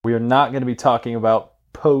We are not going to be talking about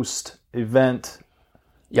post-event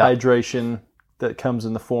hydration that comes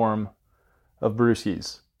in the form of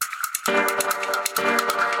brewskis.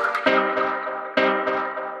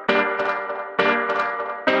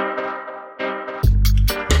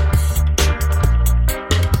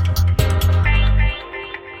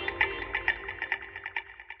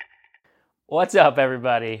 What's up,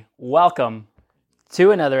 everybody? Welcome to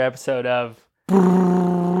another episode of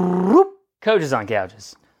Coaches on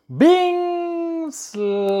Couches. Bing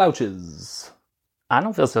slouches. I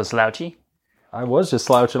don't feel so slouchy. I was just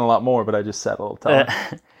slouching a lot more, but I just sat a little taller.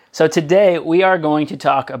 So today we are going to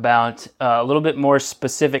talk about a little bit more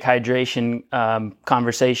specific hydration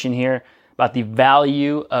conversation here about the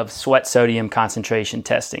value of sweat sodium concentration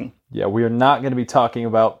testing. Yeah, we are not going to be talking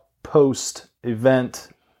about post-event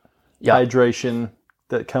hydration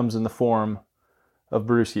that comes in the form of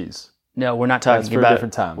brewskis. No, we're not talking That's for about a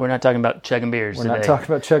different time. We're not talking about chugging beers We're today. not talking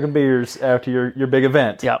about chugging beers after your big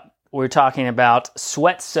event. Yep. We're talking about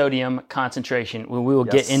sweat sodium concentration. We will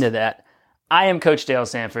get into that. I am Coach Dale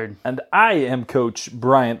Sanford. And I am Coach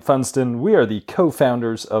Bryant Funston. We are the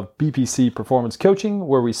co-founders of BPC Performance Coaching,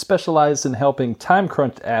 where we specialize in helping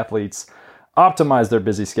time-crunched athletes optimize their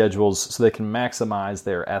busy schedules so they can maximize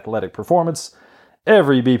their athletic performance.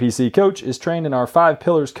 Every BPC coach is trained in our 5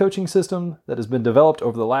 pillars coaching system that has been developed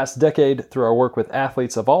over the last decade through our work with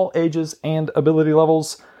athletes of all ages and ability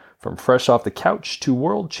levels, from fresh off the couch to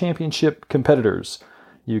world championship competitors.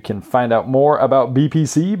 You can find out more about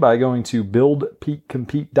BPC by going to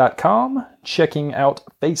buildpeakcompete.com, checking out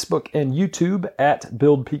Facebook and YouTube at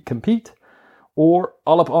Build Peak Compete, or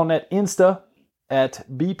all up on that Insta at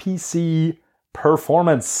BPC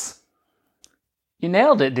Performance. You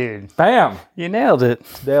nailed it, dude. Bam! You nailed it.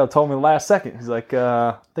 Dale told me the last second. He's like,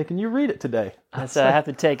 thinking you read it today. I said I have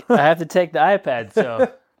to take the iPad,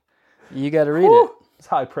 so you got to read it. It's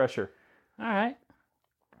high pressure. All right.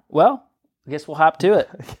 Well, I guess we'll hop to it.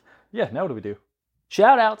 Yeah, now what do we do?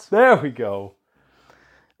 Shout outs. There we go.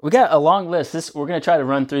 We got a long list. We're going to try to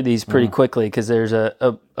run through these pretty quickly because there's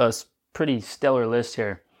a pretty stellar list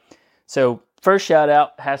here. So first shout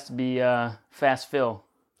out has to be Fast Phil.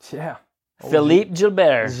 Yeah. Philippe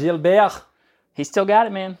Gilbert. Gilbert. He still got it,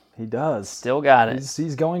 man. He does. Still got it.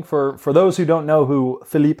 He's going for those who don't know who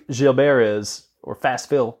Philippe Gilbert is, or Fast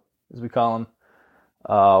Phil, as we call him,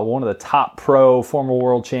 one of the top pro, former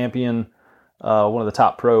world champion, one of the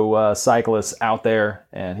top pro cyclists out there,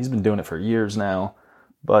 and he's been doing it for years now.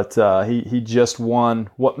 But he just won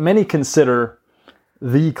what many consider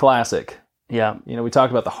the classic. Yeah. You know, we talked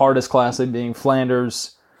about the hardest classic being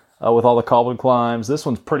Flanders, with all the cobbled climbs. This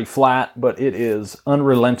one's pretty flat, but it is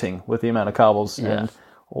unrelenting with the amount of cobbles. Yeah. And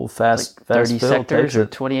old Fast 30 Phil sectors or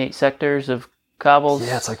 28 sectors of cobbles.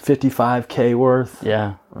 Yeah, it's like 55K worth.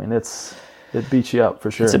 Yeah. I mean, it beats you up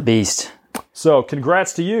for sure. It's a beast. So,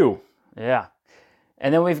 congrats to you. Yeah.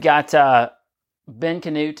 And then we've got Ben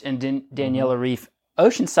Canute and Daniela Reef.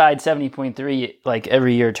 Oceanside 70.3, like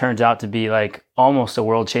every year, turns out to be like almost a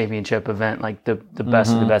world championship event. Like the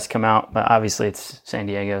best of the best come out. But obviously it's San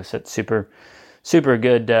Diego, so it's super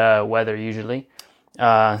good weather usually.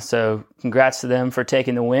 So congrats to them for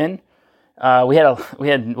taking the win. We had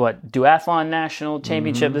duathlon national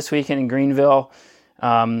championship this weekend in Greenville.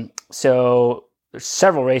 So there's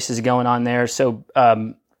several races going on there. So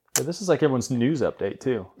this is like everyone's news update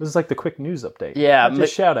too. This is like the quick news update. Yeah, not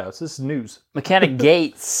just shout outs. This is news. McKenna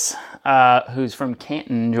Gates, who's from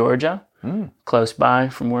Canton, Georgia, close by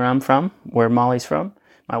from where I'm from, where Molly's from,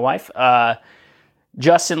 my wife.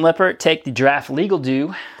 Justin Lippert take the draft legal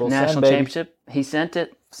due national championship. He sent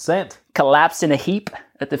it. Collapsed in a heap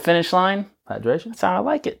at the finish line. Hydration. That's how I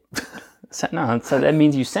like it. So that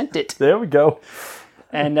means you sent it. There we go.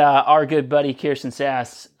 And our good buddy Kirsten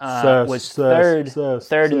Sass was third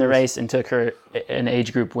in the race and took her an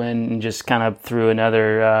age group win and just kind of threw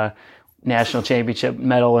another national championship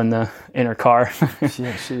medal in her car.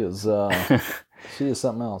 Yeah, she is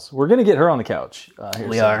something else. We're going to get her on the couch.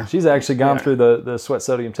 We are. She's actually gone through the sweat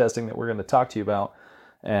sodium testing that we're going to talk to you about,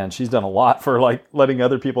 and she's done a lot for like letting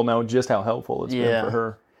other people know just how helpful it's been for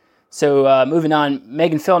her. So moving on,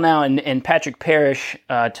 Megan Philnow and Patrick Parrish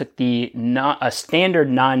took the standard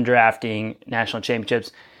non-drafting national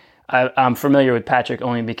championships. I'm familiar with Patrick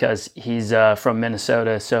only because he's from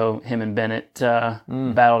Minnesota, so him and Bennett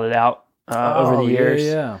battled it out over the years.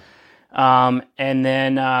 Yeah. And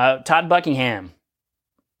then Todd Buckingham,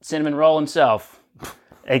 Cinnamon Roll himself,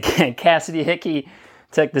 and Cassidy Hickey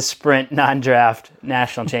took the sprint non-draft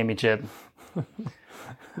national championship.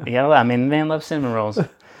 You gotta love, I mean, the man loves cinnamon rolls.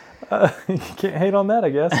 You can't hate on that, I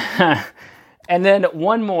guess. And then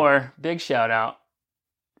one more big shout out.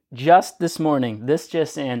 just this morning, this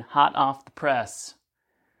just in, hot off the press,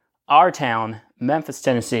 our town, Memphis,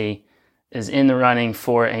 Tennessee, is in the running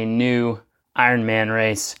for a new Ironman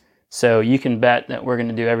race. So you can bet that we're going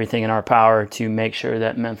to do everything in our power to make sure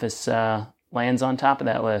that Memphis lands on top of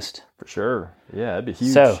that list. For sure. Yeah, it'd be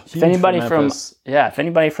huge. So huge if anybody for from Memphis. if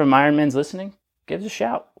anybody from Ironman's listening, give us a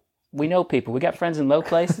shout. We know people. We got friends in low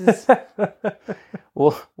places.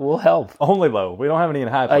 We'll help. Only low. We don't have any in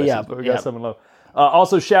high places, yeah, but we yeah. got some in low.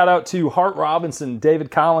 Also, shout out to Hart Robinson,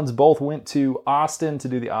 David Collins. Both went to Austin to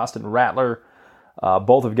do the Austin Rattler.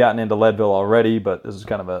 Both have gotten into Leadville already, but this is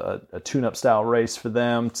kind of a tune-up style race for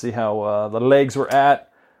them to see how the legs were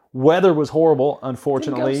at. Weather was horrible,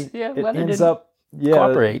 unfortunately. Weather ends didn't up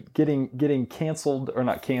cooperate. getting canceled, or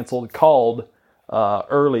not canceled, called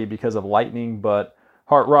early because of lightning. But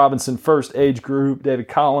Hart Robinson, first age group, David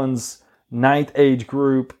Collins, ninth age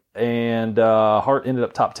group, and Hart ended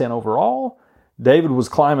up top 10 overall. David was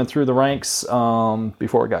climbing through the ranks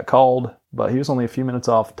before it got called, but he was only a few minutes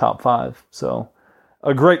off top 5. So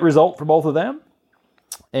a great result for both of them.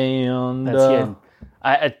 And That's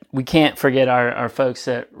good. We can't forget our folks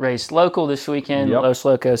that raced local this weekend, Yep. Los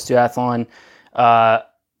Locos Duathlon.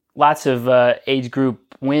 Lots of age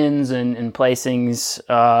group wins and placings,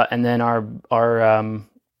 and then our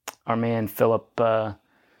man Philip,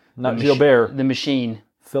 not Gilbert, the machine.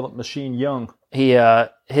 Philip Machine Young. He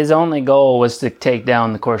his only goal was to take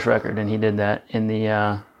down the course record, and he did that in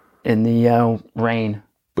the rain,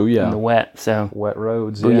 Booyah. in the wet. So Wet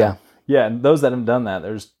roads. Booyah. Yeah. Yeah, and those that have done that,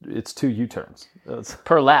 it's 2 U-turns. That's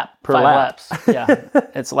per lap, Per 5 lap. laps. Yeah,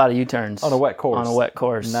 it's a lot of U-turns on a wet course. On a wet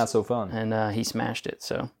course, Not so fun. and he smashed it.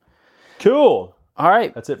 So Cool. all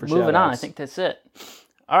right, That's it for moving on. shout-outs. I think that's it.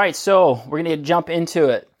 All right, so we're gonna jump into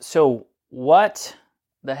it. So what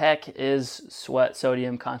the heck is sweat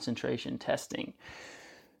sodium concentration testing?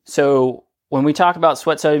 So when we talk about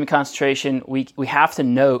sweat sodium concentration, we have to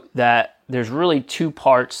note that there's really 2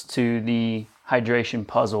 parts to the hydration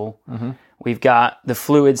puzzle. Mm-hmm. We've got the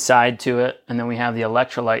fluid side to it, and then we have the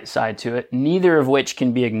electrolyte side to it, neither of which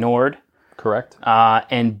can be ignored. Correct.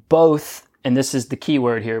 And both, and this is the key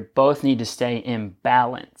word here, both need to stay in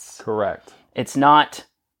balance. Correct. It's not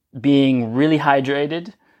being really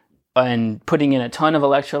hydrated and putting in a ton of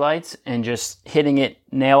electrolytes and just hitting it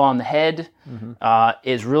nail on the head.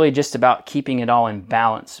 Is really just about keeping it all in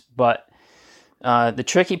balance. But the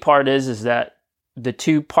tricky part is that the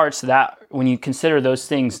 2 parts of that, when you consider those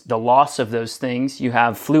things, the loss of those things, you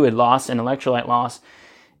have fluid loss and electrolyte loss.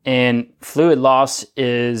 And fluid loss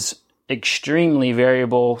is extremely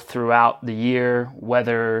variable throughout the year,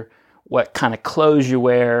 whether what kind of clothes you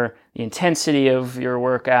wear, the intensity of your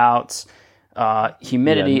workouts,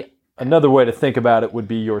 humidity. Yeah, another way to think about it would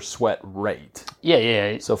be your sweat rate.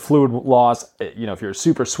 Yeah. So fluid loss, if you're a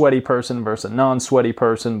super sweaty person versus a non-sweaty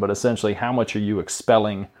person, but essentially how much are you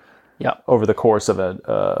expelling over the course of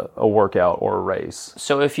a workout or a race?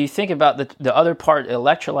 So if you think about the other part, the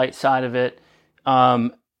electrolyte side of it,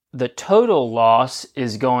 the total loss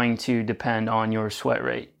is going to depend on your sweat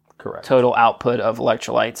rate. Correct. Total output of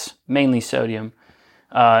electrolytes, mainly sodium,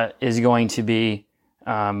 is going to be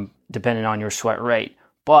dependent on your sweat rate.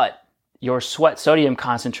 But your sweat sodium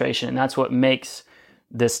concentration, and that's what makes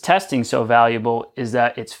this testing so valuable, is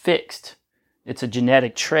that it's fixed. It's a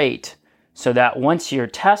genetic trait, so that once you're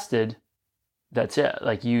tested, that's it.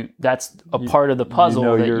 Like that's a part of the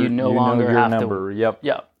puzzle that you no longer have number. to.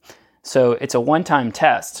 Yep. So it's a one-time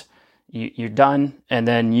test. You're done, and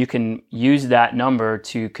then you can use that number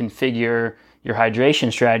to configure your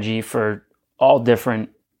hydration strategy for all different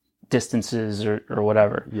distances or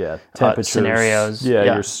whatever. Yeah, temperatures. Scenarios.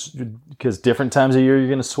 Yeah. Because different times of year you're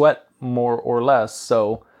going to sweat more or less.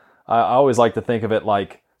 So I always like to think of it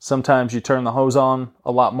like sometimes you turn the hose on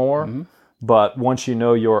a lot more, but once you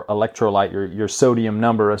know your electrolyte, your sodium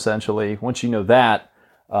number essentially, once you know that,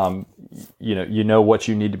 you know what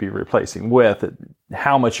you need to be replacing with.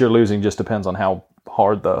 How much you're losing just depends on how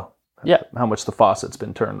hard how much the faucet's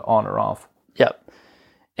been turned on or off. Yep.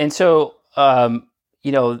 And so,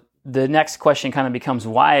 the next question kind of becomes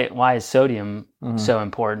why is sodium so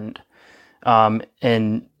important?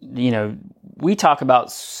 And we talk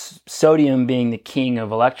about sodium being the king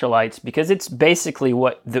of electrolytes because it's basically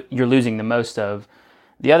what you're losing the most of.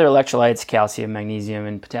 The other electrolytes, calcium, magnesium,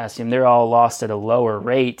 and potassium, they're all lost at a lower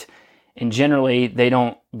rate. And generally, they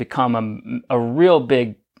don't become a real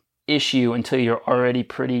big issue until you're already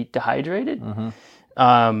pretty dehydrated.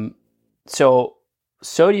 So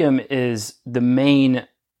sodium is the main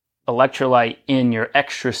electrolyte in your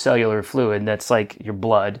extracellular fluid. That's like your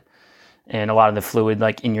blood and a lot of the fluid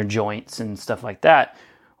like in your joints and stuff like that.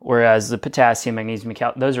 Whereas the potassium, magnesium, and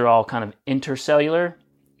calcium, those are all kind of intercellular.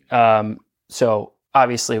 So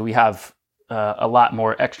obviously we have a lot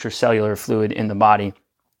more extracellular fluid in the body,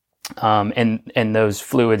 and those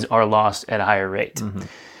fluids are lost at a higher rate. Mm-hmm.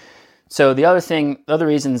 So the other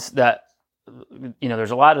reasons that,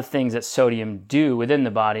 there's a lot of things that sodium do within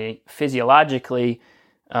the body. Physiologically,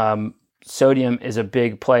 sodium is a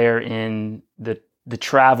big player in the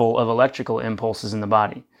travel of electrical impulses in the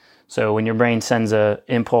body. So when your brain sends a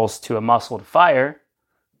impulse to a muscle to fire,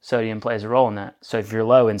 sodium plays a role in that. So if you're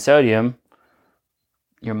low in sodium,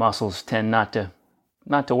 your muscles tend not to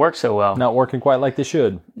work so well. Not working quite like they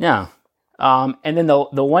should. Yeah. And then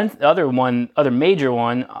the other major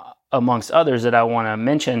one amongst others that I want to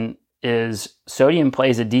mention is sodium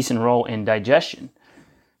plays a decent role in digestion.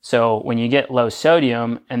 So when you get low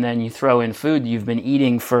sodium and then you throw in food you've been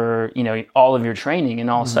eating for, all of your training, and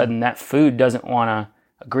all of a sudden that food doesn't want to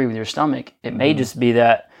agree with your stomach, it may just be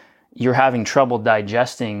that you're having trouble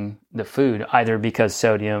digesting the food, either because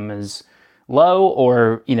sodium is low,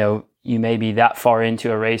 or, you may be that far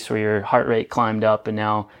into a race where your heart rate climbed up and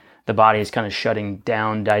now the body is kind of shutting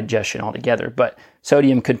down digestion altogether. But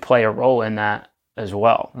sodium could play a role in that as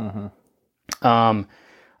well. Mm-hmm.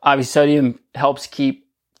 Obviously, sodium helps keep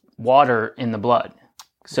water in the blood,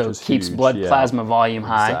 so it keeps huge. Blood plasma volume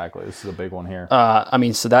high. Exactly, this is a big one here.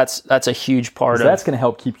 So that's a huge part of. That's going to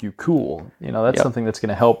help keep you cool. That's something that's going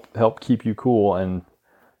to help keep you cool. And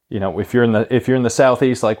if you're in the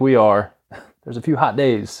southeast like we are, there's a few hot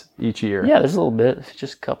days each year. Yeah, there's a little bit,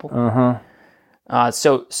 just a couple.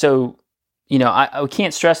 So I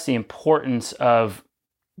can't stress the importance of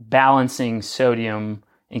balancing sodium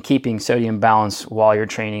and keeping sodium balanced while you're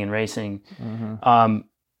training and racing. Mm-hmm.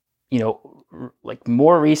 Like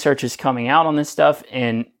more research is coming out on this stuff,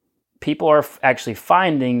 and people are actually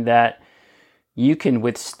finding that you can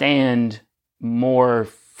withstand more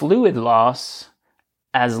fluid loss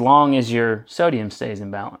as long as your sodium stays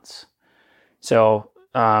in balance. So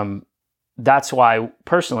that's why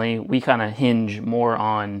personally we kind of hinge more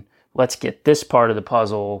on, let's get this part of the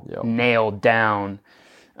puzzle nailed down.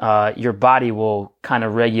 Your body will kind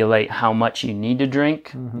of regulate how much you need to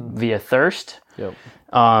drink via thirst. Yep.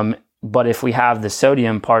 But if we have the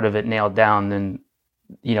sodium part of it nailed down, then,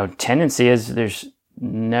 tendency is there's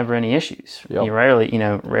never any issues. Yep.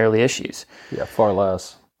 Rarely issues. Yeah, far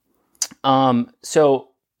less. So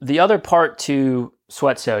the other part to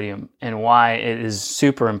sweat sodium and why it is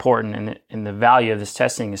super important and the value of this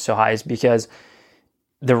testing is so high is because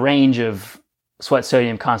the range of sweat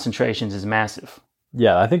sodium concentrations is massive.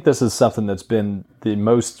 Yeah, I think this is something that's been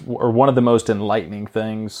one of the most enlightening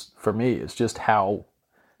things for me, is just how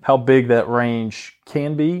big that range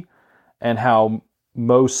can be, and how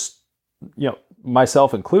most,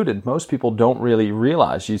 myself included, most people don't really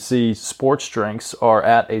realize. You see sports drinks are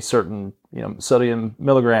at a certain, sodium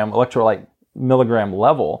milligram, electrolyte milligram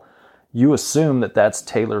level. You assume that that's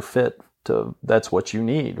tailor fit that's what you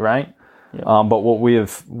need, right? Yeah. But what we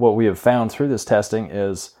have found through this testing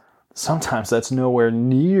is sometimes that's nowhere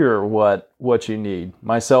near what you need.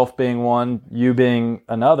 Myself being one, you being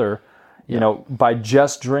another. By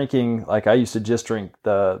just drinking, like I used to just drink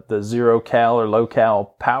the 0 cal or low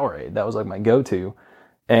cal Powerade. That was like my go-to.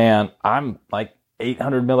 And I'm like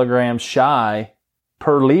 800 milligrams shy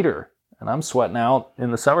per liter. And I'm sweating out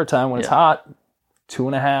in the summertime when it's hot,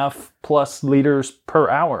 2.5 plus liters per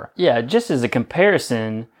hour. Yeah, just as a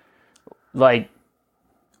comparison, like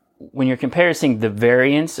when you're comparing the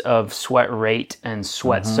variance of sweat rate and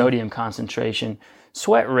sweat sodium concentration,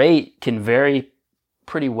 sweat rate can vary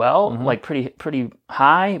pretty well, like pretty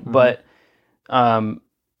high, but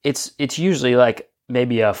it's usually like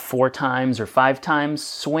maybe a 4 times or 5 times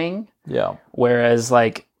swing. Yeah. Whereas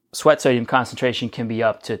like sweat sodium concentration can be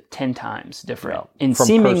up to 10 times different. Yeah. In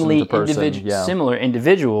seemingly similar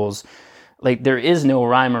individuals, like there is no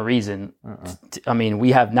rhyme or reason.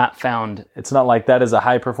 We have not found. It's not like that is a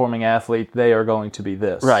high performing athlete, they are going to be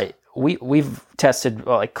this. Right. We've tested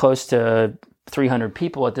like close to 300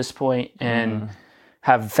 people at this point, and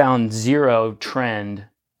have found zero trend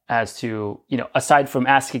as to, aside from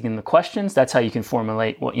asking them the questions, that's how you can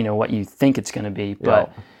formulate what you think it's going to be.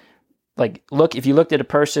 But if you looked at a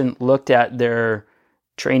person, looked at their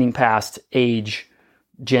training past, age,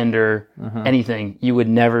 gender, anything, you would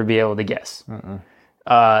never be able to guess.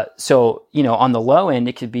 So, on the low end,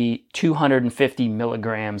 it could be 250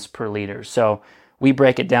 milligrams per liter. So we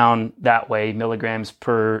break it down that way, milligrams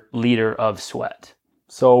per liter of sweat.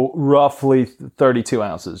 So roughly 32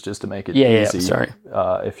 ounces, just to make it easy. Yeah, sorry.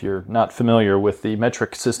 If you're not familiar with the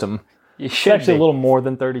metric system, it's actually a little more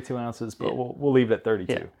than 32 ounces, but we'll leave it at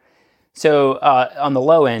 32. Yeah. So on the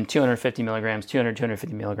low end, 250 milligrams,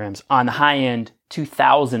 250 milligrams. On the high end,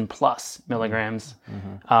 2,000 plus milligrams.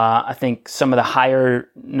 I think some of the higher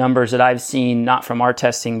numbers that I've seen, not from our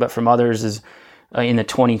testing, but from others, is in the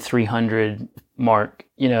 2,300 mark.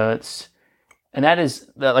 That's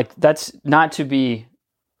not to be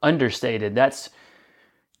understated. That's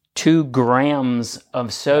 2 grams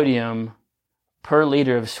of sodium per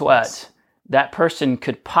liter of sweat. Yes. That person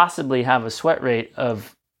could possibly have a sweat rate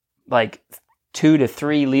of like 2 to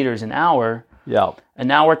 3 liters an hour. Yeah. And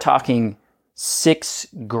now we're talking 6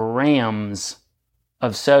 grams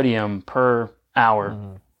of sodium per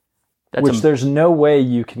hour. Which there's no way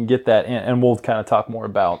you can get that in. And we'll kind of talk more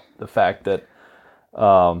about the fact that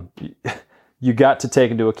you got to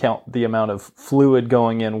take into account the amount of fluid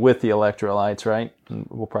going in with the electrolytes, right? And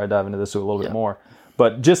we'll probably dive into this a little bit more.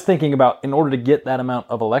 But just thinking about, in order to get that amount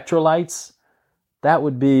of electrolytes, that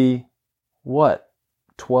would be, what,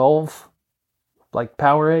 12 like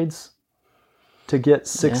Powerades to get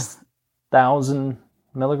 6,000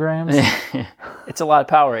 milligrams? It's a lot of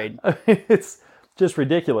Powerade. It's just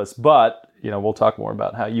ridiculous. But, we'll talk more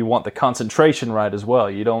about how you want the concentration right as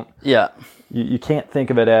well. You don't... Yeah. You can't think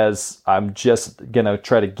of it as, I'm just going to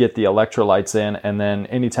try to get the electrolytes in, and then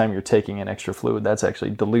anytime you're taking in extra fluid, that's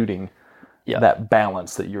actually diluting that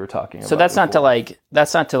balance that you were talking about. So that's not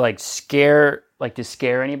to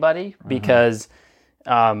scare anybody, because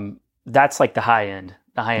that's like the high end.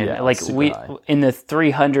 The high end. Yeah, like high. In the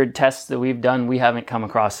 300 tests that we've done, we haven't come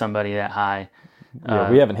across somebody that high.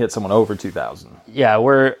 Yeah, we haven't hit someone over 2,000. Yeah,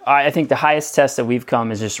 I think the highest test that we've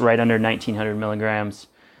come is just right under 1,900 milligrams.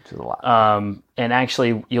 Which is a lot. And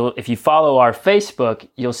actually, if you follow our Facebook,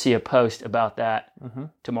 you'll see a post about that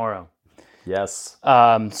tomorrow. Yes.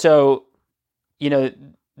 So,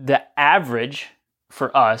 the average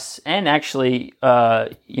for us, and actually,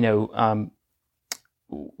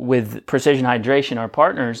 with Precision Hydration, our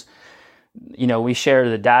partners, we share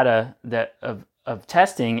the data of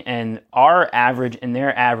testing, and our average and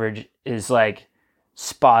their average is like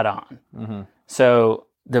spot on. So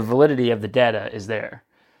the validity of the data is there.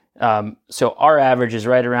 So our average is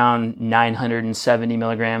right around 970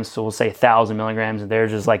 milligrams. So we'll say 1,000 milligrams, and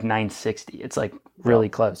theirs is like 960. It's like really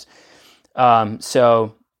close.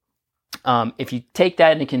 So if you take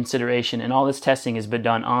that into consideration, and all this testing has been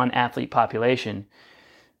done on athlete population,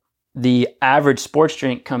 the average sports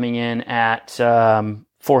drink coming in at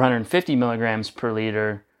 450 milligrams per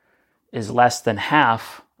liter is less than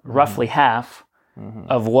half, roughly half,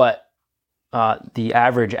 of what the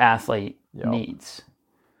average athlete needs.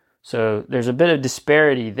 So there's a bit of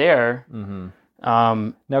disparity there.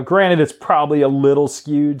 Now, granted, it's probably a little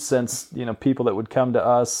skewed, since people that would come to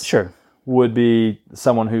us would be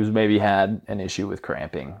someone who's maybe had an issue with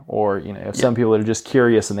cramping, or some people that are just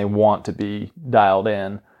curious and they want to be dialed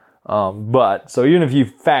in. But so even if you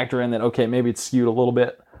factor in that, okay, maybe it's skewed a little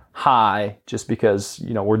bit high just because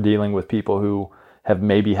we're dealing with people who have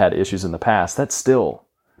maybe had issues in the past, that's still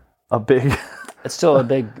a big it's still a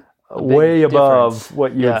big way above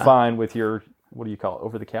what you'd find with your, what do you call it,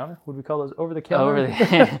 over the counter? What do we call those, over the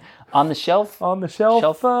counter? On the shelf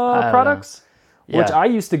products, which I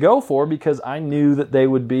used to go for because I knew that they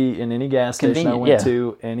would be in any gas station I went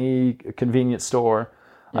to, any convenience store.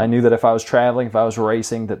 I knew that if I was traveling, if I was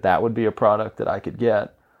racing, that would be a product that I could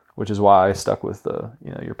get, which is why I stuck with the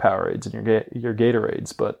your Powerades and your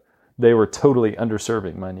Gatorades. But they were totally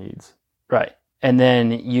underserving my needs. Right, and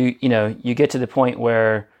then you get to the point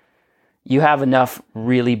where you have enough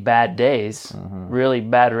really bad days, really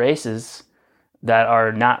bad races that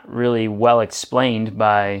are not really well explained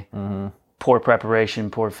by poor preparation,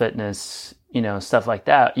 poor fitness, stuff like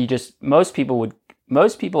that. Most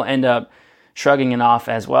people end up shrugging it off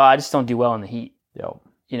as, well, I just don't do well in the heat. Yep.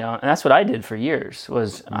 And that's what I did for years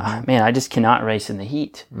was, man, I just cannot race in the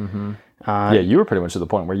heat. You were pretty much to the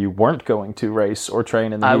point where you weren't going to race or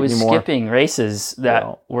train in the heat anymore. I was skipping races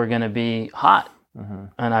that were going to be hot.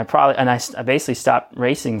 And I basically stopped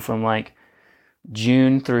racing from like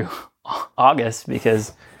June through August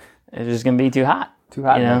because it was just going to be too hot. Too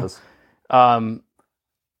hot.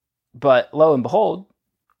 But lo and behold,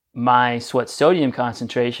 my sweat sodium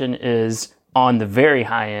concentration is on the very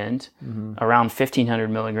high end, around 1,500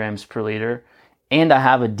 milligrams per liter, and I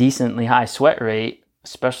have a decently high sweat rate,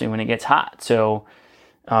 especially when it gets hot. So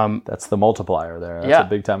that's the multiplier there. That's a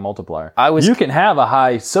big time multiplier. You can have a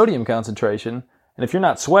high sodium concentration, and if you're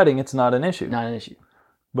not sweating, it's not an issue. Not an issue.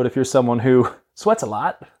 But if you're someone who sweats a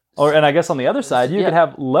lot, and I guess on the other side, you could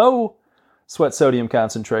have low sweat sodium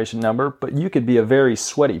concentration number, but you could be a very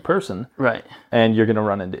sweaty person. Right. And you're going to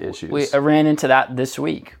run into issues. I ran into that this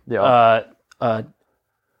week. Yeah.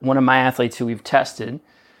 One of my athletes who we've tested,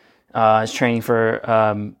 Is training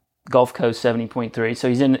for Gulf Coast 70.3. So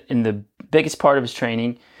he's in the biggest part of his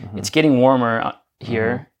training. It's getting warmer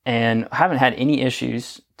here, and I haven't had any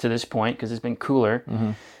issues to this point because it's been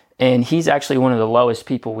cooler. And he's actually one of the lowest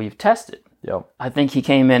people we've tested. Yep. I think he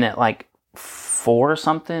came in at like 4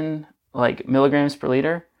 something like milligrams per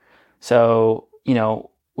liter. So,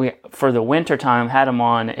 we for the winter time had him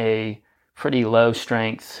on a pretty low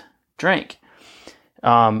strength drink.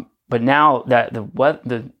 But now that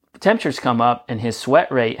the temperatures come up and his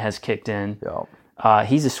sweat rate has kicked in,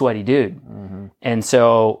 he's a sweaty dude.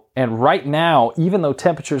 And right now, even though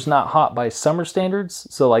temperature's not hot by summer standards,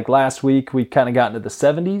 so like last week we kind of got into the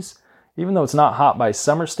 70s, even though it's not hot by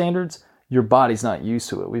summer standards, your body's not used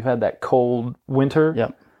to it. We've had that cold winter.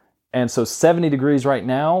 Yep. And so 70 degrees right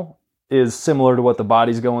now is similar to what the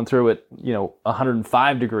body's going through at,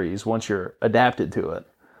 105 degrees once you're adapted to it.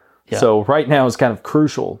 Yeah. So right now is kind of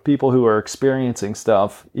crucial. People who are experiencing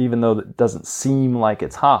stuff, even though it doesn't seem like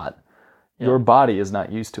it's hot, your body is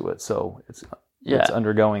not used to it. So it's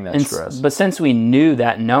undergoing that stress. But since we knew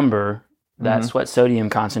that number, that sweat sodium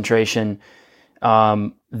concentration,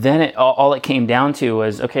 then all it came down to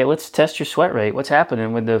was, okay, let's test your sweat rate. What's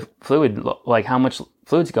happening with the fluid? Like how much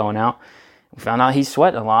fluid's going out? We found out he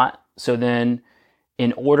sweat a lot. So then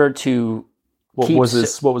in order to What was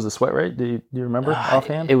the sweat rate? Do you remember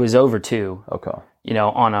offhand? It was over 2. Okay.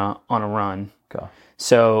 On a run. Okay.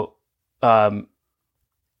 So,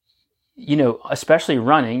 especially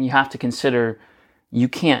running, you have to consider you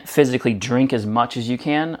can't physically drink as much as you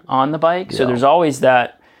can on the bike. Yeah. So there's always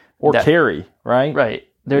that carry, right? Right.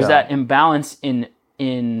 There's that imbalance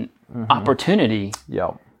in opportunity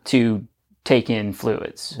to take in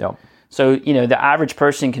fluids. Yep. So, the average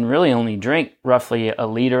person can really only drink roughly a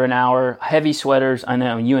liter an hour. Heavy sweaters, I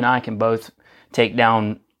know you and I can both take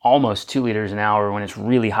down almost 2 liters an hour when it's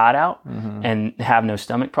really hot out and have no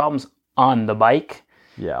stomach problems on the bike.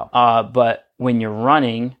 Yeah. But when you're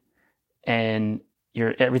running and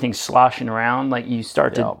everything's sloshing around, like you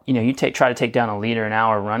start to, try to take down a liter an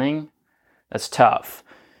hour running, that's tough.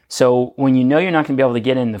 So when you're not going to be able to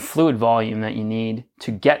get in the fluid volume that you need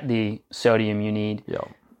to get the sodium you need,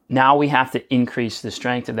 now we have to increase the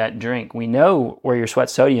strength of that drink. We know where your sweat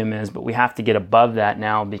sodium is, but we have to get above that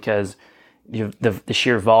now because the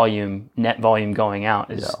sheer volume, net volume going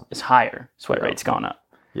out is higher. Sweat rate's gone up.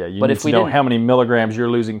 Yeah, you need to know how many milligrams you're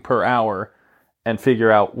losing per hour and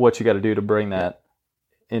figure out what you got to do to bring that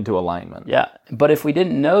into alignment. Yeah, but if we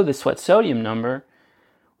didn't know the sweat sodium number,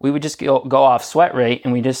 we would just go off sweat rate,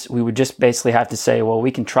 and we would just basically have to say, well, we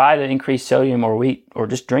can try to increase sodium or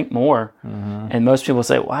just drink more. And most people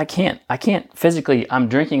say, well, I can't physically. I'm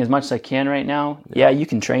drinking as much as I can right now. Yeah, you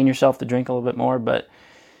can train yourself to drink a little bit more, but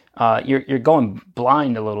you're going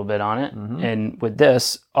blind a little bit on it. And with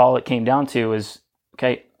this, all it came down to is,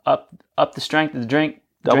 okay, up the strength of the drink,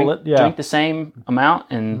 drink the same amount,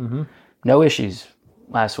 and no issues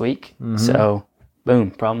last week. So.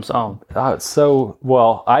 Boom, problem solved.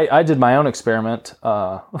 I did my own experiment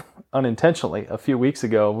unintentionally a few weeks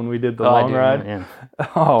ago when we did the long ride. Yeah.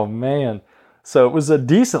 Oh, man. So it was a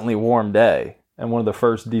decently warm day, and one of the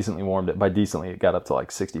first decently warm, by decently, it got up to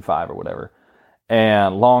like 65 or whatever,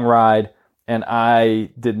 and long ride, and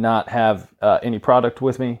I did not have any product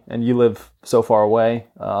with me, and you live so far away,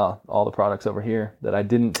 all the products over here, that I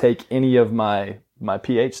didn't take any of my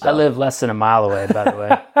pH stuff. I live less than a mile away, by the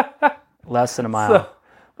way. Less than a mile.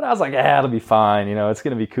 But I was like, it'll be fine. It's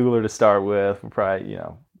going to be cooler to start with. We'll probably,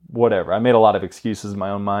 whatever. I made a lot of excuses in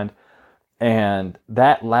my own mind. And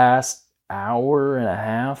that last hour and a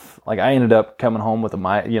half, like I ended up coming home with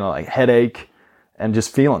a headache and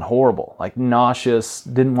just feeling horrible, like nauseous,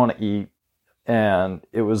 didn't want to eat. And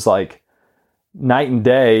it was like night and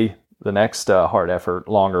day the next hard effort,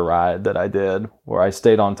 longer ride that I did, where I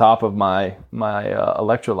stayed on top of my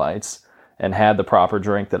electrolytes and had the proper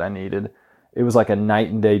drink that I needed. It was like a night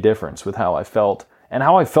and day difference with how I felt and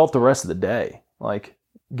how I felt the rest of the day. Like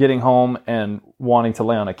getting home and wanting to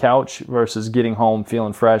lay on a couch versus getting home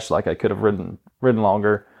feeling fresh, like I could have ridden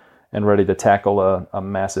longer and ready to tackle a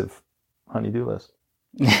massive honey-do list.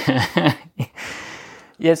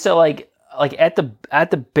 Yeah, so like at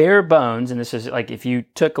the bare bones, and this is like if you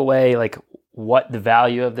took away like what the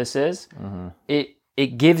value of this is,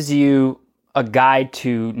 it gives you a guide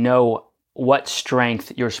to know what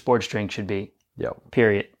strength your sports drink should be.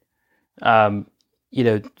 Period.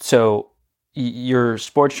 So your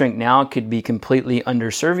sports drink now could be completely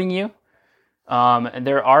underserving you. And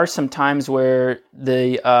there are some times where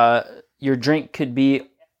your drink could be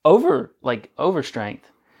over strength.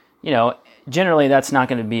 Generally that's not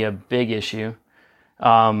going to be a big issue.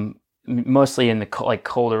 Mostly in the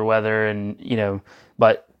colder weather, and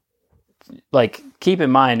but like keep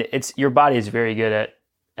in mind, your body is very good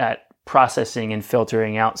at processing and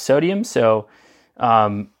filtering out sodium. So,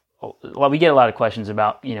 well, we get a lot of questions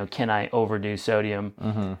about, can I overdo sodium?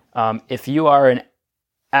 Mm-hmm. If you are an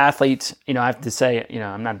athlete, I have to say,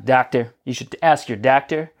 I'm not a doctor. You should ask your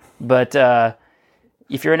doctor. But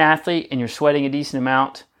if you're an athlete and you're sweating a decent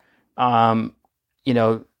amount,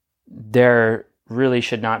 there really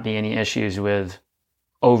should not be any issues with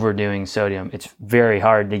overdoing sodium. It's very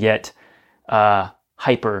hard to get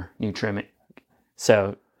hypernatremic.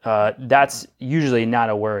 So that's usually not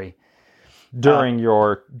a worry. During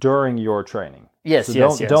your training. Yes, so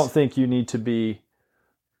yes. Don't think you need to be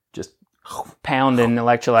just pounding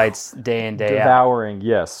electrolytes day in, day out. Devouring,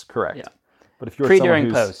 yes, correct. Yeah. But if you're pre, someone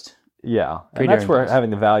during, post. Yeah. Pre, and that's during, where post. having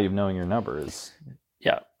the value of knowing your number is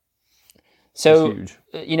So, huge.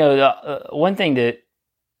 The one thing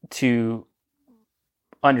to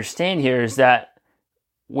understand here is that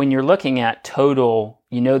when you're looking at total,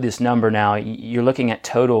 this number now, you're looking at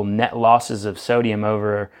total net losses of sodium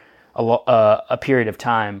over a period of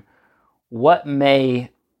time. What may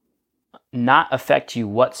not affect you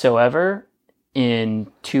whatsoever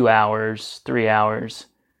in 2 hours, 3 hours,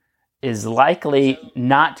 is likely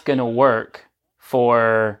not going to work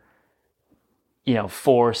for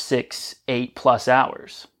 4, 6, 8+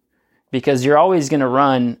 hours, because you're always going to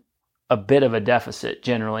run a bit of a deficit.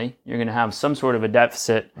 Generally, you're going to have some sort of a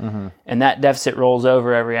deficit, and that deficit rolls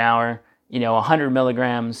over every hour. 100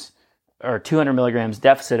 milligrams or 200 milligrams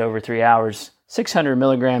deficit over 3 hours. 600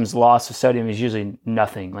 milligrams loss of sodium is usually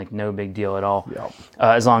nothing, like no big deal at all,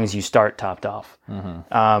 as long as you start topped off.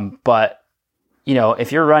 But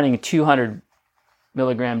if you're running a 200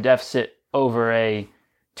 milligram deficit over a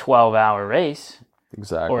 12-hour race,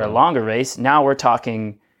 exactly, or a longer race, now we're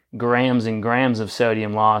talking grams and grams of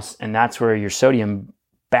sodium loss, and that's where your sodium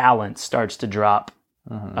balance starts to drop,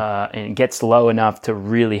 and it gets low enough to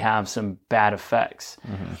really have some bad effects.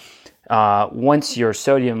 Once your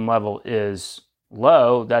sodium level is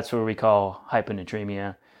low, that's what we call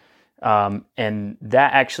hyponatremia, and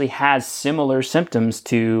that actually has similar symptoms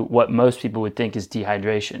to what most people would think is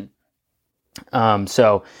dehydration.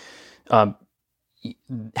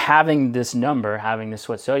 Having this number, having this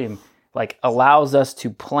sweat sodium, allows us to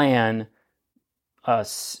plan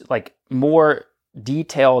more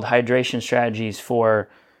detailed hydration strategies for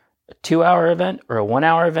a 2-hour event or a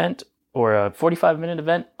 1-hour event or a 45-minute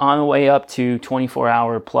event on the way up to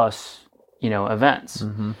 24-hour plus, events.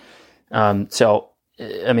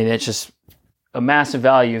 It's just a massive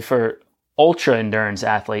value for ultra endurance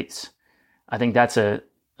athletes. I think that's a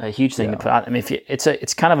huge thing to put out.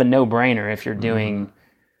 It's kind of a no-brainer if you're doing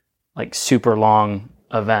super long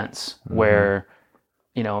events where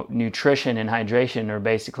nutrition and hydration are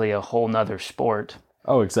basically a whole nother sport.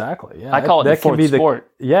 Oh, exactly. Yeah, I call it the fourth sport.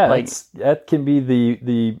 That can be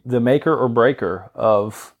the maker or breaker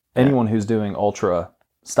of anyone who's doing ultra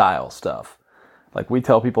style stuff. We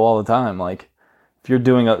tell people all the time, if you're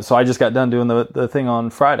doing so I just got done doing the thing on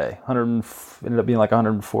Friday. Ended up being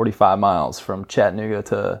 145 miles from Chattanooga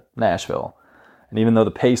to Nashville. And even though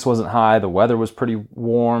the pace wasn't high, the weather was pretty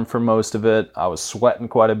warm for most of it. I was sweating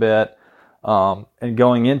quite a bit. And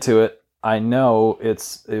going into it, I know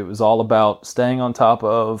it was all about staying on top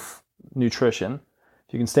of nutrition.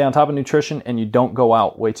 If you can stay on top of nutrition and you don't go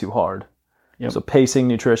out way too hard. So pacing,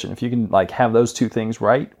 nutrition, if you can have those two things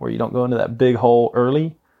right, where you don't go into that big hole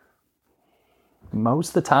early, most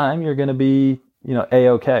of the time you're going to be,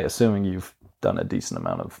 A-okay, assuming you've done a decent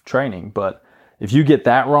amount of training. But if you get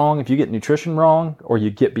that wrong, if you get nutrition wrong, or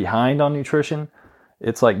you get behind on nutrition,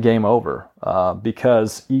 it's game over,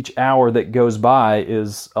 because each hour that goes by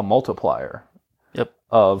is a multiplier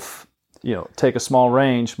of, take a small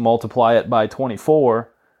range, multiply it by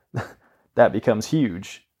 24, that becomes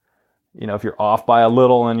huge. If you're off by a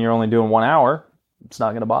little and you're only doing 1 hour, it's not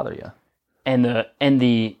going to bother you. And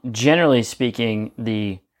the generally speaking,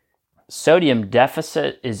 the sodium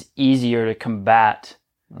deficit is easier to combat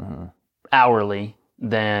hourly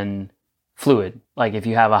than fluid. If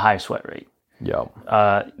you have a high sweat rate.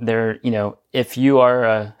 If you are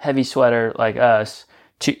a heavy sweater like us,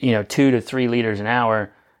 2 to 3 liters an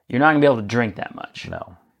hour, you're not gonna be able to drink that much.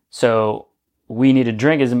 No. So we need to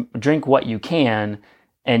drink what you can,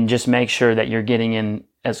 and just make sure that you're getting in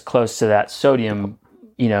as close to that sodium,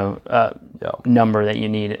 number that you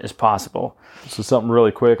need as possible. So something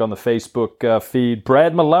really quick on the Facebook feed.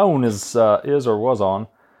 Brad Malone is or was on.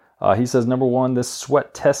 He says, number one, this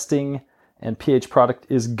sweat testing and pH product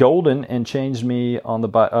is golden and changed my on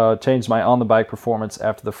the bike performance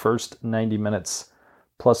after the first 90 minutes,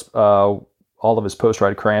 plus all of his post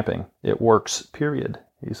ride cramping. It works. Period.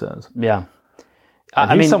 He says. Yeah,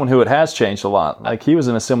 And he's someone who it has changed a lot. Like he was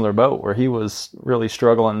in a similar boat where he was really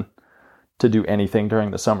struggling to do anything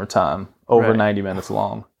during the summertime over 90 minutes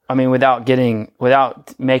long. I mean, without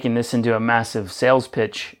making this into a massive sales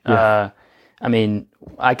pitch, I mean,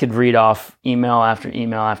 I could read off email after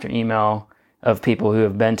email after email of people who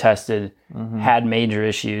have been tested, had major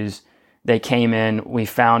issues. They came in, we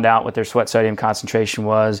found out what their sweat sodium concentration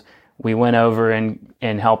was. We went over and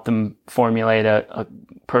helped them formulate a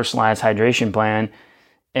personalized hydration plan.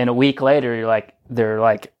 And a week later, they're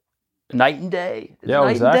like night and day.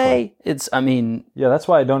 It's night and day. That's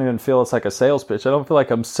why I don't even feel it's like a sales pitch. I don't feel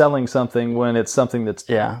like I'm selling something when it's something that's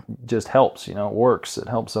just helps. It works. It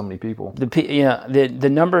helps so many people. The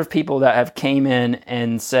number of people that have came in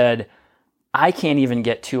and said, I can't even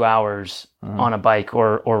get 2 hours on a bike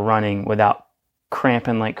or running without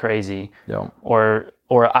cramping like crazy. Yeah.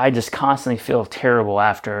 Or I just constantly feel terrible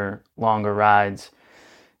after longer rides.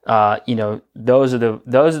 Those are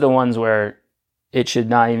the ones where it should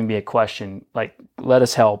not even be a question. Like, let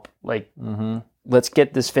us help. Like, let's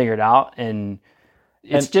get this figured out, and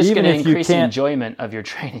it's just going to increase the enjoyment of your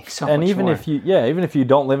training so much more. And even if you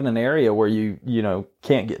don't live in an area where you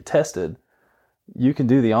can't get tested, you can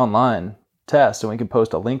do the online test, and we can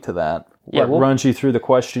post a link to that. It runs you through the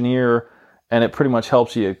questionnaire, and it pretty much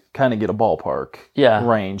helps you kind of get a ballpark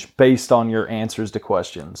range based on your answers to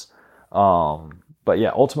questions. But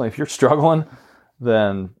ultimately, if you're struggling,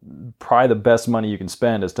 then probably the best money you can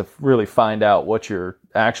spend is to really find out what your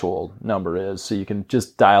actual number is, so you can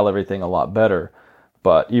just dial everything a lot better.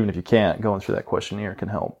 But even if you can't, going through that questionnaire can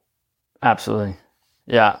help. Absolutely.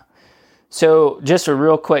 Yeah. So just a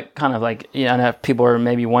real quick kind of I know people are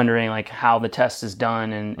maybe wondering how the test is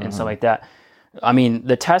done and stuff like that. I mean,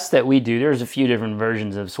 the test that we do, there's a few different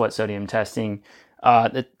versions of sweat sodium testing.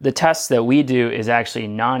 The test that we do is actually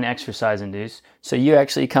non-exercise induced. So you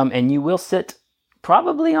actually come and you will sit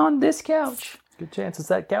probably on this couch. Good chance it's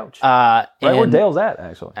that couch. Right where Dale's at,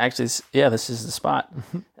 actually. Actually, this is the spot.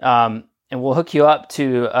 And we'll hook you up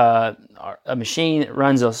to a machine that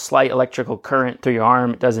runs a slight electrical current through your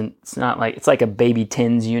arm. It's like a baby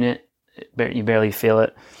TINS unit. You barely feel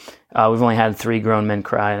it. We've only had 3 grown men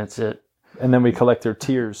cry, and that's it. And then we collect their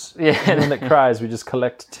tears. Yeah. Anyone that cries, we just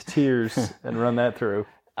collect tears and run that through.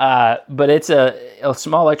 But it's a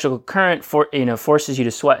small electrical current forces you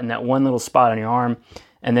to sweat in that one little spot on your arm,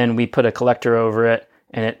 and then we put a collector over it,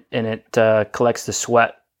 and it collects the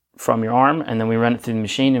sweat from your arm, and then we run it through the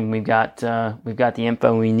machine, and we've got the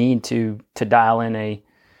info we need to dial in a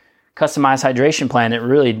customized hydration plan. It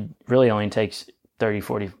really only takes 30,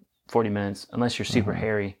 40 minutes, unless you're super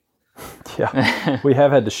hairy. Yeah, we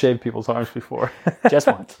have had to shave people's arms before. Just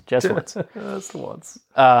once. Just once.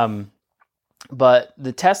 But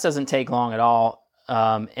the test doesn't take long at all.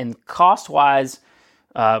 And cost-wise,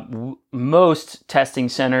 most testing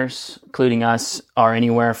centers, including us, are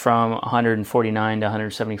anywhere from $149 to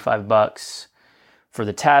 $175 for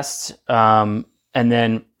the test. And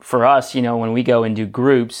then for us, when we go and do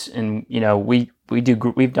groups, and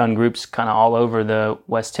we've done groups kind of all over the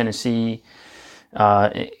West Tennessee,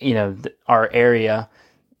 our area.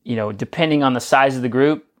 Depending on the size of the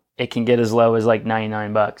group, it can get as low as like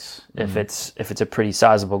 $99 if it's a pretty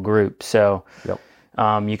sizable group. So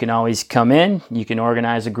you can always come in, you can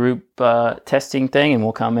organize a group testing thing, and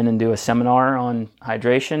we'll come in and do a seminar on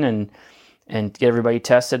hydration and get everybody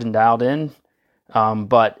tested and dialed in.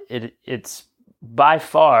 But it's by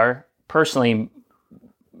far, personally,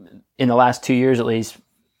 in the last 2 years at least,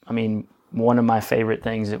 I mean, one of my favorite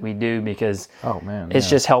things that we do, because it's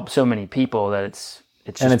just helped so many people that it's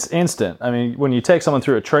instant. I mean, when you take someone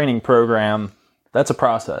through a training program, that's a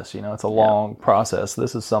process. It's a long process.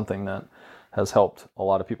 This is something that has helped a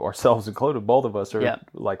lot of people, ourselves included. Both of us are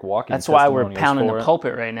like walking. That's why we're pounding the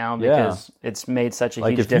pulpit right now, because it's made such a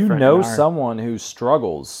huge difference. If you know someone who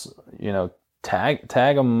struggles, tag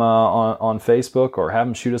them on Facebook, or have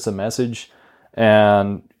them shoot us a message,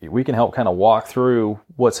 and we can help kind of walk through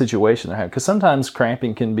what situation they're having. Because sometimes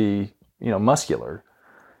cramping can be, muscular.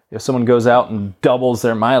 If someone goes out and doubles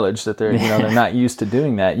their mileage, that they're they're not used to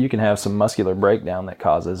doing that, you can have some muscular breakdown that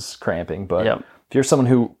causes cramping. But if you're someone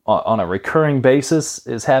who on a recurring basis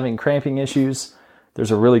is having cramping issues,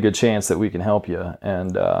 there's a really good chance that we can help you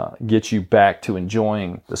and get you back to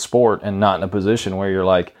enjoying the sport, and not in a position where you're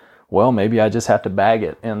like, well, maybe I just have to bag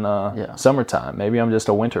it in the summertime. Maybe I'm just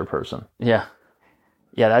a winter person. Yeah,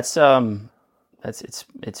 that's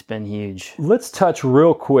it's been huge. Let's touch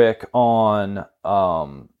real quick on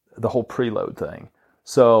the whole preload thing.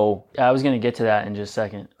 So I was going to get to that in just a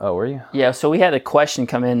second. Oh, were you? Yeah. So we had a question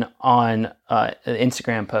come in on an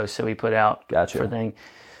Instagram post that we put out. Gotcha. For thing.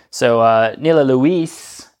 So Nila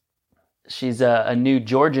Luis, She's a new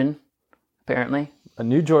Georgian, apparently. A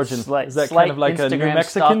new Georgian. Is that Slight kind of like Instagram a New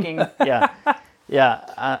Mexican? stalking.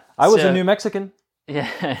 Yeah. I was a New Mexican.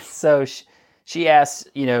 Yeah. So she asks,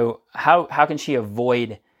 how can she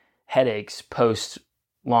avoid headaches post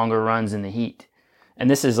longer runs in the heat? And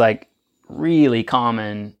this is like really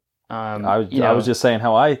common. I was just saying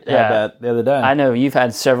how I had that the other day. I know you've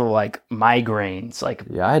had several like migraines. Like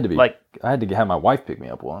I had to have my wife pick me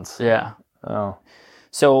up once. Yeah. Oh.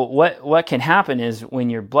 So what can happen is when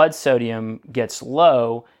your blood sodium gets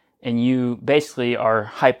low and you basically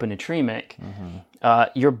are hyponatremic,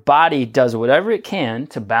 your body does whatever it can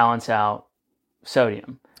to balance out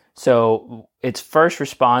sodium. So its first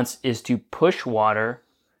response is to push water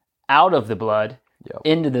out of the blood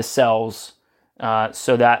into the cells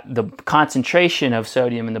so that the concentration of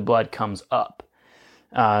sodium in the blood comes up.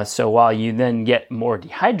 So while you then get more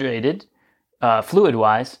dehydrated,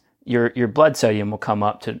 fluid-wise, your blood sodium will come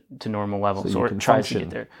up to normal levels, or it tries to get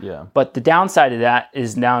there. Yeah. But the downside of that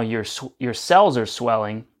is now your cells are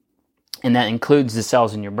swelling, and that includes the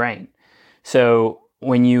cells in your brain. So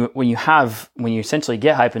when you essentially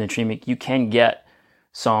get hyponatremic, you can get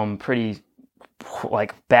some pretty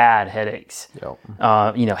like bad headaches.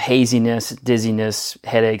 Yep. Haziness, dizziness,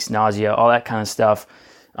 headaches, nausea, all that kind of stuff.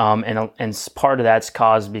 And part of that's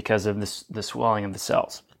caused because of the swelling of the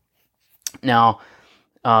cells. Now,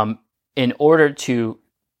 in order to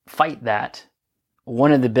fight that,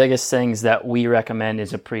 one of the biggest things that we recommend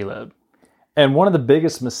is a preload. And one of the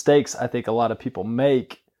biggest mistakes I think a lot of people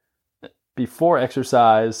make before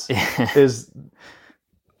exercise is,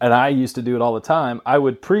 and I used to do it all the time, I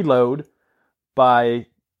would preload by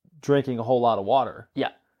drinking a whole lot of water. Yeah.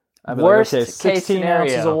 I'd be Worst like, okay, 16 case scenario.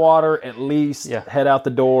 ounces of water at least, head out the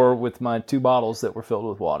door with my 2 bottles that were filled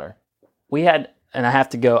with water. We had, and I have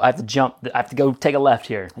to go take a left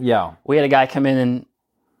here. Yeah. We had a guy come in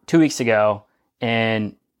 2 weeks ago,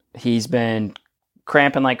 and he's been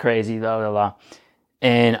cramping like crazy, blah, blah, blah.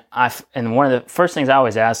 And one of the first things I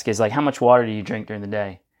always ask is like, how much water do you drink during the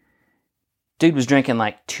day? Dude was drinking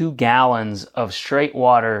like 2 gallons of straight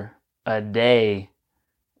water a day,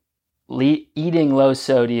 eating low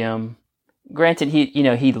sodium. Granted,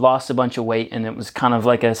 he lost a bunch of weight, and it was kind of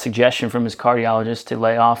like a suggestion from his cardiologist to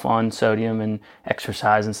lay off on sodium and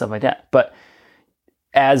exercise and stuff like that. But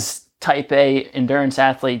as type A endurance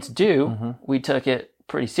athletes do, we took it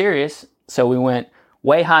pretty serious. So we went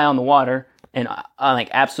way high on the water and like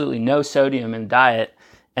absolutely no sodium in diet.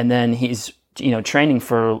 And then he's, training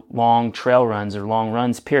for long trail runs or long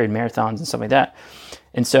runs, marathons and stuff like that.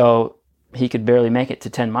 And so he could barely make it to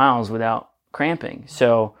 10 miles without cramping.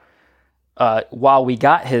 So while we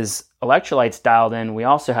got his electrolytes dialed in, we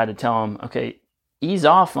also had to tell him, okay, ease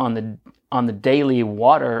off on the daily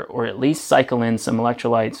water, or at least cycle in some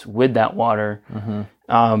electrolytes with that water,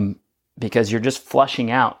 because you're just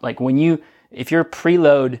flushing out. Like if your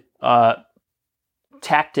preload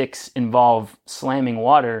tactics involve slamming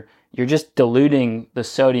water, you're just diluting the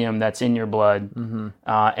sodium that's in your blood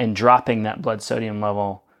and dropping that blood sodium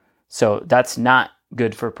level. So that's not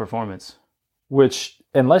good for performance. Which,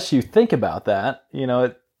 unless you think about that,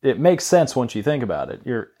 it makes sense once you think about it.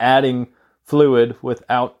 You're adding fluid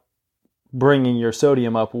without bringing your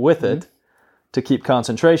sodium up with it to keep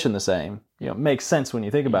concentration the same. It makes sense when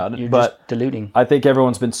you think about it. You're but just diluting. I think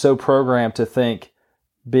everyone's been so programmed to think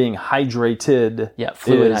being hydrated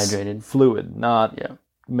fluid is hydrated. Fluid, not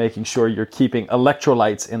making sure you're keeping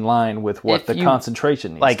electrolytes in line with what the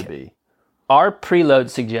concentration needs to be. Our preload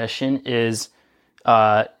suggestion is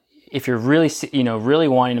if you're really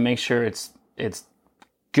wanting to make sure it's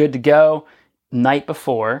good to go, night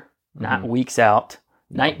before, not weeks out,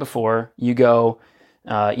 night before you go,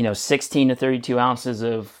 16 to 32 ounces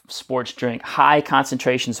of sports drink, high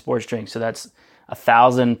concentration sports drink. So that's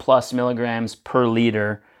 1,000 plus milligrams per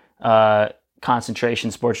liter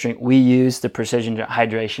concentration sports drink. We use the Precision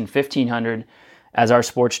Hydration 1500 as our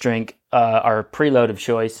sports drink, our preload of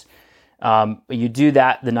choice. You do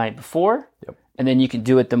that the night before, and then you can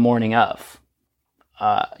do it the morning of.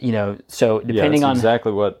 So depending on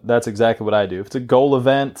that's exactly what I do. If it's a goal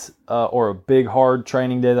event or a big hard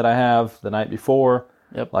training day that I have the night before,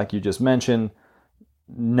 like you just mentioned,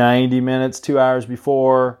 90 minutes, 2 hours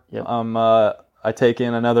before, I take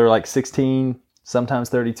in another like 16, sometimes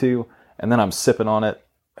 32, and then I'm sipping on it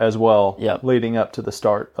as well, leading up to the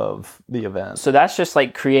start of the event. So that's just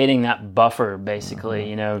like creating that buffer, basically.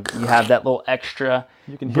 You have that little extra.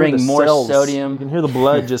 You can bring more sodium. You can hear the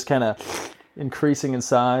blood just kind of increasing in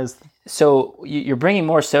size. So you're bringing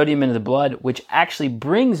more sodium into the blood, which actually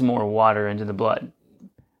brings more water into the blood.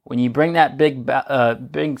 When you bring that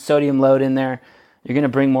big sodium load in there, you're going to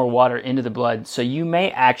bring more water into the blood. So you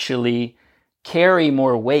may actually carry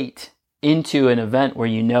more weight into an event where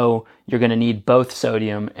you know you're going to need both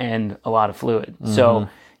sodium and a lot of fluid. So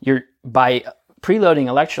by preloading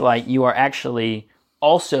electrolyte, you are actually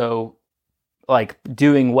also like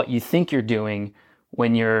doing what you think you're doing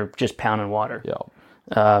when you're just pounding water.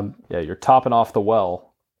 You're topping off the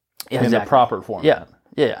well in the proper format.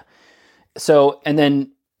 Yeah. So, and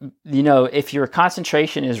then, if your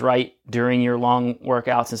concentration is right during your long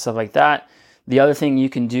workouts and stuff like that, the other thing you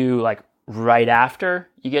can do like right after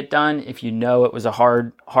you get done, if you know it was a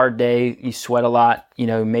hard day, you sweat a lot,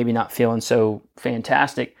 maybe not feeling so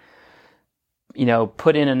fantastic,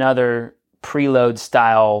 put in another preload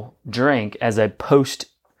style drink as a post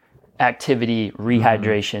activity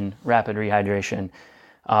rehydration, rapid rehydration.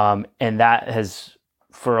 And that has,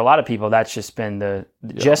 for a lot of people, that's just been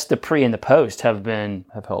just the pre and the post have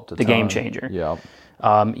helped the game changer. Yeah.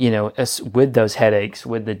 With those headaches,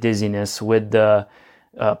 with the dizziness, with the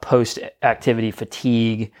post activity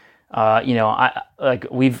fatigue,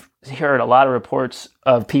 we've heard a lot of reports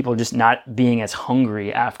of people just not being as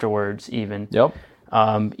hungry afterwards even. Yep.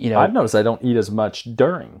 I've noticed I don't eat as much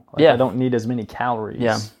during. I don't need as many calories.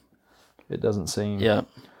 Yeah. It doesn't seem. Yeah.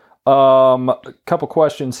 A couple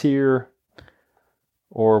questions here.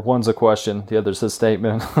 Or one's a question, the other's a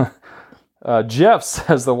statement. Jeff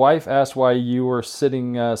says the wife asked why you were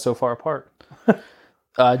sitting so far apart.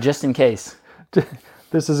 Just in case.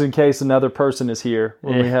 This is in case another person is here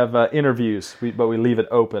when we have interviews, but we leave it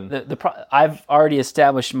open. I've already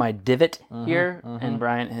established my divot here, and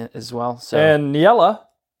Bryant as well. So. And Niella.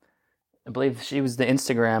 I believe she was the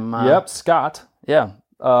Instagram. Yep, Scott. Yeah.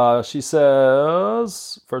 She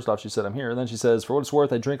says, first off, she said, I'm here. And then she says, for what it's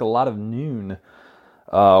worth, I drink a lot of Noon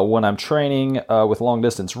when I'm training with long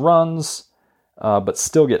distance runs, but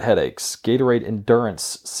still get headaches. Gatorade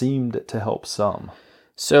Endurance seemed to help some.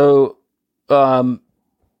 So,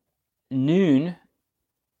 Noon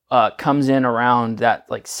comes in around that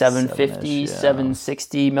like 750,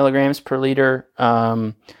 760 milligrams per liter.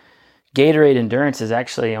 Gatorade Endurance is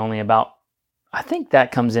actually only about, I think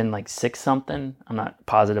that comes in like 6 something. I'm not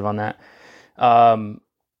positive on that. So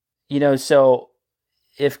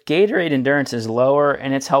if Gatorade Endurance is lower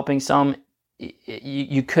and it's helping some,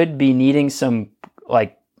 you could be needing some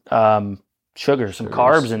like sugar, some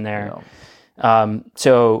carbs in there. Yeah.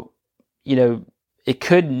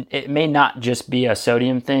 It may not just be a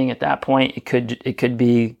sodium thing at that point. It could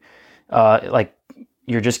be like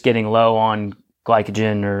you're just getting low on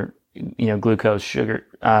glycogen or glucose, sugar,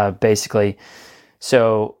 basically.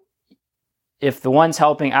 So if the one's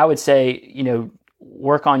helping, I would say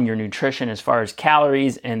work on your nutrition as far as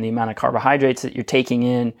calories and the amount of carbohydrates that you're taking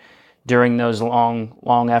in during those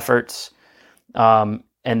long efforts, and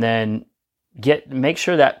then make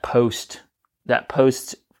sure that post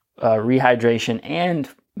rehydration and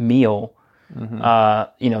meal,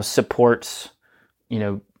 supports,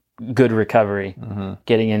 good recovery,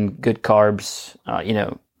 getting in good carbs,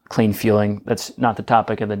 clean fueling. That's not the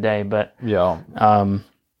topic of the day, but yeah. I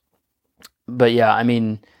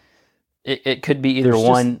mean, it could be either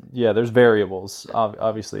one. There's variables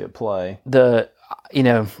obviously at play.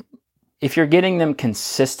 If you're getting them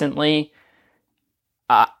consistently,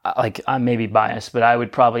 I may be biased, but I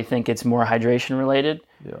would probably think it's more hydration related.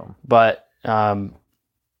 Yeah. But you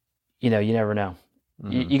never know.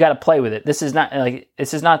 You got to play with it. This is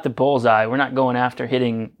not the bullseye. We're not going after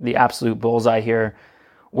hitting the absolute bullseye here.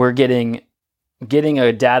 We're getting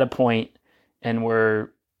a data point, and we're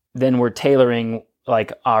tailoring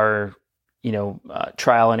like our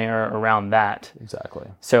trial and error around that. Exactly.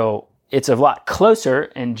 So it's a lot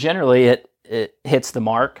closer, and generally it hits the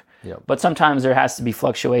mark. Yep. But sometimes there has to be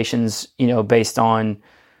fluctuations, based on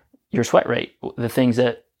your sweat rate, the things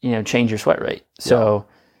that change your sweat rate. So,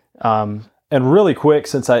 and really quick,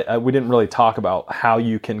 since we didn't really talk about how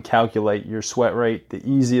you can calculate your sweat rate, the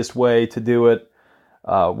easiest way to do it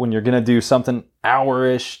when you're going to do something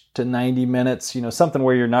hour-ish to 90 minutes, something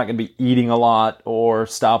where you're not going to be eating a lot or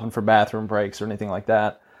stopping for bathroom breaks or anything like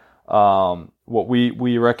that. What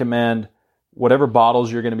we recommend, whatever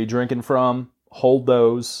bottles you're going to be drinking from, hold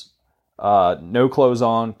those. No clothes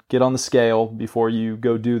on. Get on the scale before you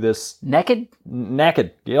go do this. Naked.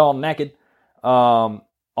 Get all naked. On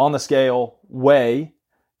the scale, weigh.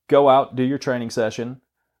 Go out, do your training session.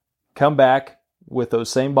 Come back with those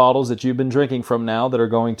same bottles that you've been drinking from now that are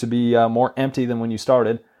going to be more empty than when you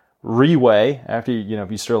started. Reweigh after if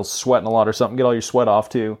you're still sweating a lot or something. Get all your sweat off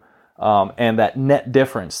too. And that net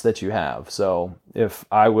difference that you have. So if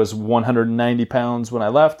I was 190 pounds when I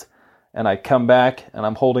left, and I come back and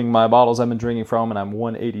I'm holding my bottles I've been drinking from and I'm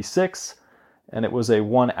 186 and it was a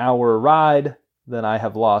 1 hour ride, then I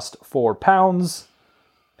have lost 4 pounds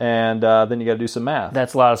and then you got to do some math.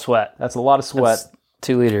 That's a lot of sweat. That's a lot of sweat. That's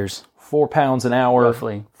 2 liters. 4 pounds an hour.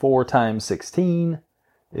 Roughly. 4 times 16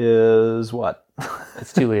 is what?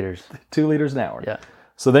 It's 2 liters. 2 liters an hour. Yeah.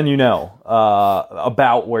 So then you know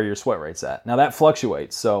about where your sweat rate's at. Now that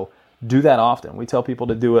fluctuates, so do that often. We tell people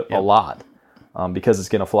to do it a lot because it's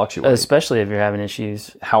going to fluctuate. Especially if you're having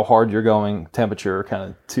issues. How hard you're going, temperature,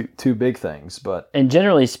 kind of two big things. But and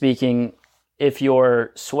generally speaking, if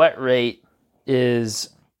your sweat rate is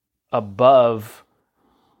above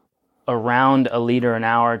around 1 liter an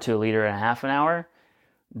hour to 1.5 liters an hour,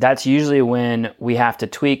 that's usually when we have to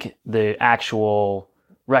tweak the actual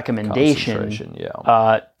recommendation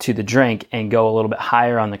to the drink and go a little bit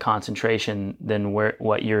higher on the concentration than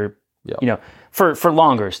what you're, for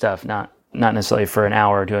longer stuff, not necessarily for an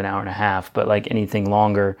hour to an hour and a half, but like anything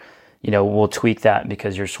longer, we'll tweak that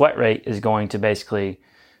because your sweat rate is going to basically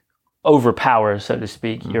overpower, so to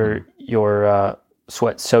speak, your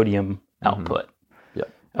sweat sodium output,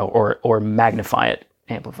 or magnify it,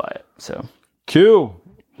 amplify it. So, Q.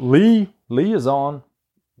 Lee is on.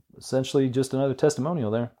 Essentially, just another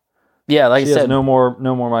testimonial there. Yeah, like she I said, has no more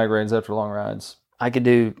migraines after long rides.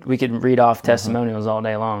 We could read off testimonials all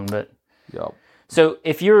day long, but so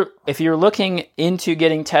if you're looking into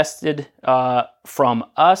getting tested from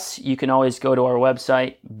us, you can always go to our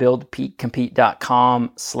website,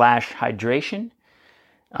 buildpeakcompete.com/hydration.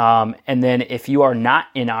 And then if you are not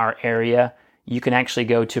in our area, you can actually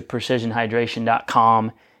go to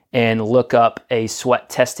precisionhydration.com and look up a sweat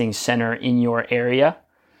testing center in your area.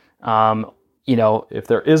 If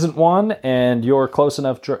there isn't one and you're close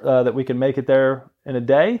enough that we can make it there in a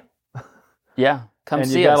day, come and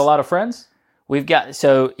see us. You got a lot of friends. We've got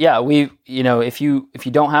if you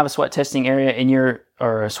don't have a sweat testing area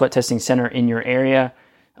or a sweat testing center in your area,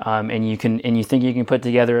 and you think you can put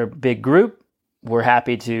together a big group, we're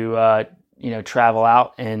happy to travel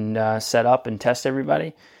out and set up and test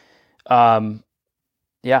everybody. That's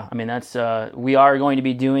we are going to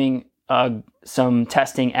be doing some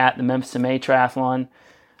testing at the Memphis MA Triathlon.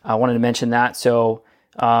 I wanted to mention that. So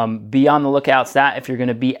be on the lookout for that. If you're going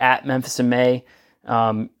to be at Memphis MA,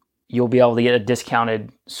 you'll be able to get a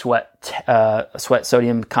discounted sweat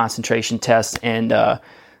sodium concentration test and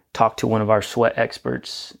talk to one of our sweat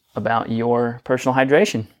experts about your personal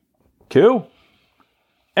hydration. Cool.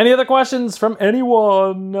 Any other questions from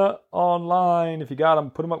anyone online? If you got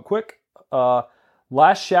them, put them up quick.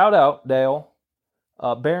 Last shout out, Dale.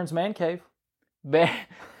 Barron's Man Cave.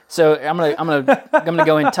 So I'm gonna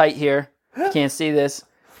go in tight here. You can't see this.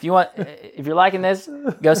 If you're liking this,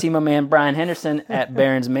 go see my man Brian Henderson at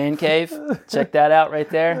Barron's Man Cave. Check that out right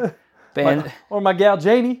there. My gal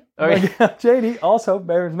Janie. Janie, also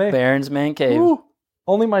Barron's Man. Barron's Man Cave. Ooh,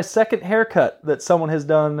 only my second haircut that someone has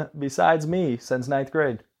done besides me since 9th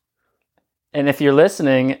grade. And if you're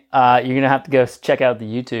listening, you're gonna have to go check out the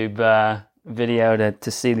YouTube video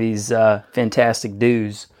to see these fantastic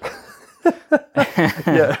dudes.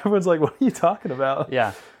 Yeah, everyone's like, "What are you talking about?"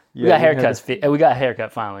 Yeah, we got haircuts. We got a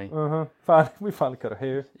haircut finally. We finally cut our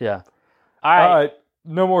hair. Yeah. All right.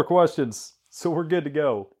 No more questions, so we're good to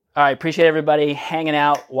go. All right. Appreciate everybody hanging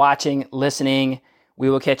out, watching, listening.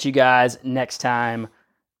 We will catch you guys next time.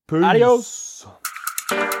 Peace. Adios.